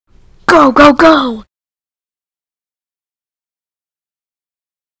Go, go, go!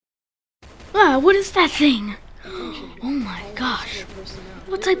 Ah, what is that thing? Oh my gosh.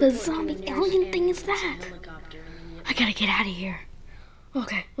 What type of zombie alien thing is that? I gotta get out of here.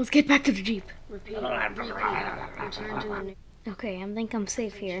 Okay, let's get back to the Jeep. Okay, I think I'm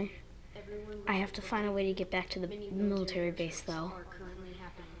safe here. I have to find a way to get back to the military base, though.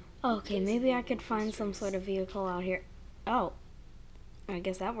 Okay, maybe I could find some sort of vehicle out here. Oh, I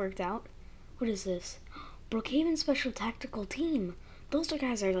guess that worked out. What is this? Brookhaven Special Tactical Team. Those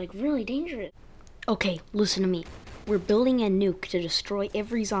guys are like really dangerous. Okay, listen to me. We're building a nuke to destroy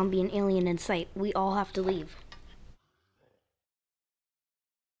every zombie and alien in sight. We all have to leave.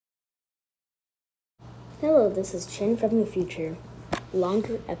 Hello, this is Chin from the future.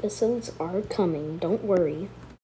 Longer episodes are coming, don't worry.